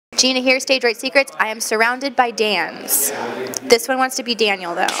Gina here, Stage Right Secrets. I am surrounded by Dans. This one wants to be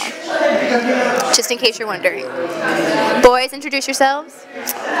Daniel, though. Just in case you're wondering. Boys, introduce yourselves.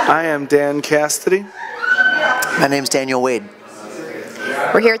 I am Dan Castady. My name's Daniel Wade.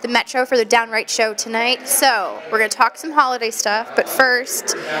 We're here at the Metro for the Downright Show tonight. So, we're going to talk some holiday stuff, but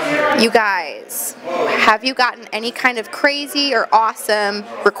first, you guys, have you gotten any kind of crazy or awesome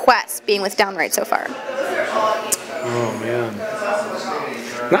requests being with Downright so far? Oh, man.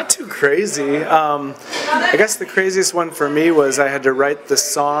 Not too crazy. I guess the craziest one for me was I had to write the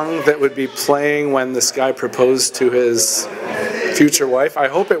song that would be playing when this guy proposed to his future wife. I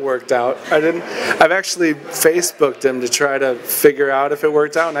hope it worked out. I've actually Facebooked him to try to figure out if it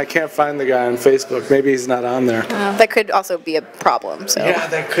worked out, and I can't find the guy on Facebook. Maybe he's not on there. That could also be a problem. So. Yeah,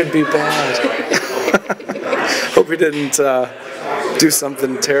 that could be bad. Hope he didn't do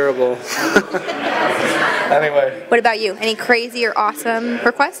something terrible. Anyway. What about you? Any crazy or awesome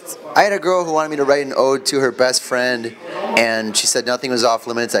requests? I had a girl who wanted me to write an ode to her best friend, and she said nothing was off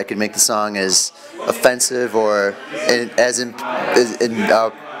limits. I could make the song as offensive or in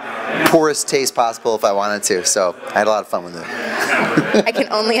poorest taste possible if I wanted to. So I had a lot of fun with it. I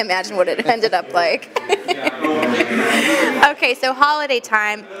can only imagine what it ended up like. Okay, so holiday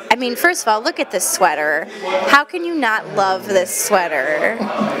time. I mean, first of all, look at this sweater. How can you not love this sweater?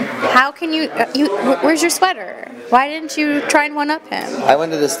 How can you where's your sweater? Why didn't you try and one-up him? I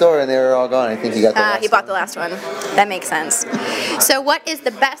went to the store and they were all gone. I think he got the last one. He bought the last one. That makes sense. So what is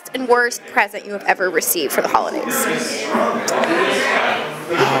the best and worst present you have ever received for the holidays?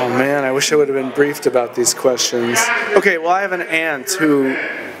 Oh man, I wish I would have been briefed about these questions. Okay, well I have an aunt who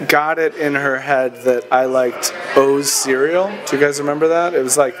got it in her head that I liked O's cereal. Do you guys remember that? It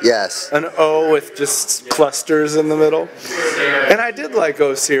was like an O with just clusters in the middle. And I did like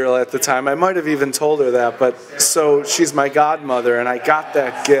O's cereal at the time. I might have even told her that, but so she's my godmother, and I got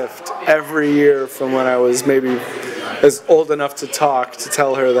that gift every year from when I was maybe as old enough to talk to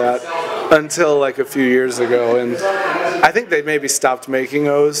tell her that until like a few years ago. And I think they maybe stopped making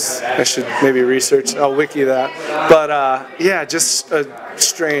O's. I should maybe research, I'll wiki that. But yeah, just a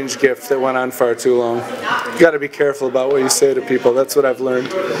strange gift that went on far too long. You got to be careful about what you say to people. That's what I've learned.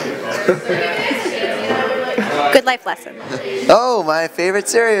 Good life lesson. Oh, my favorite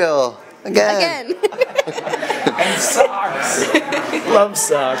cereal. Again. And socks. Love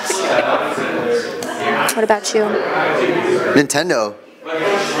socks. What about you? Nintendo.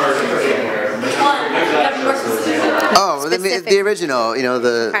 Oh, the original, you know,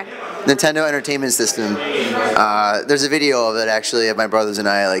 the Nintendo Entertainment System. There's a video of it actually of my brothers and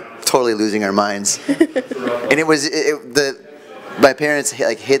I like totally losing our minds. And it was my parents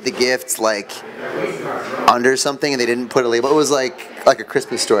like hid the gifts like under something and they didn't put a label. It was like a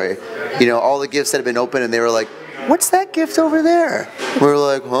Christmas story. You know, all the gifts had been opened and they were like, "What's that gift over there?" We were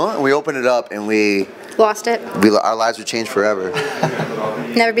like, "Huh?" And we opened it up and we lost it. Our lives would change forever.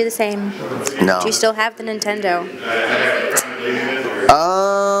 Never be the same. No. Do you still have the Nintendo?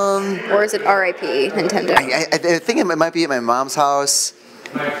 Or is it R.I.P. Nintendo? I think it might be at my mom's house,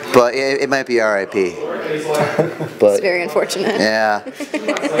 but it might be R.I.P. It's very unfortunate. Yeah.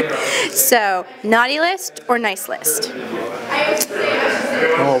 So, naughty list or nice list?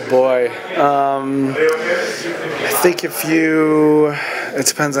 Oh boy. I think it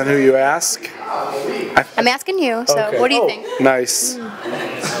depends on who you ask. I'm asking you, so okay. What do you think? Nice.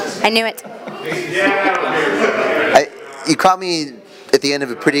 I knew it. You caught me at the end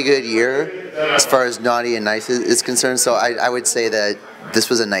of a pretty good year as far as naughty and nice is concerned, so I would say that this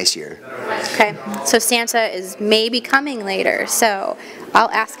was a nice year. Okay, so Santa is maybe coming later, so I'll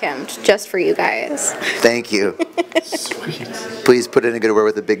ask him just for you guys. Thank you. Sweet. Please put in a good word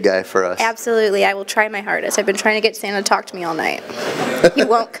with the big guy for us. Absolutely, I will try my hardest. I've been trying to get Santa to talk to me all night. He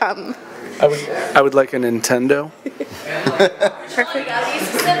won't come. I would like a Nintendo. Perfect.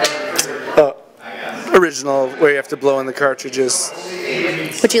 Original, where you have to blow in the cartridges.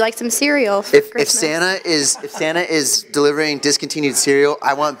 Would you like some cereal for If Christmas? Santa is delivering discontinued cereal,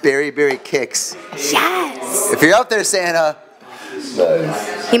 I want Berry Berry Kicks. Yes! If you're out there, Santa.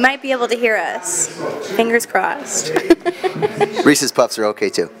 He might be able to hear us. Fingers crossed. Reese's Puffs are okay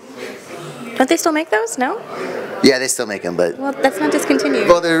too. Don't they still make those? No? Yeah, they still make them, but... Well, that's not discontinued.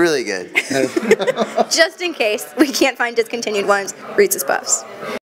 Well, they're really good. Just in case we can't find discontinued ones, Reese's Puffs.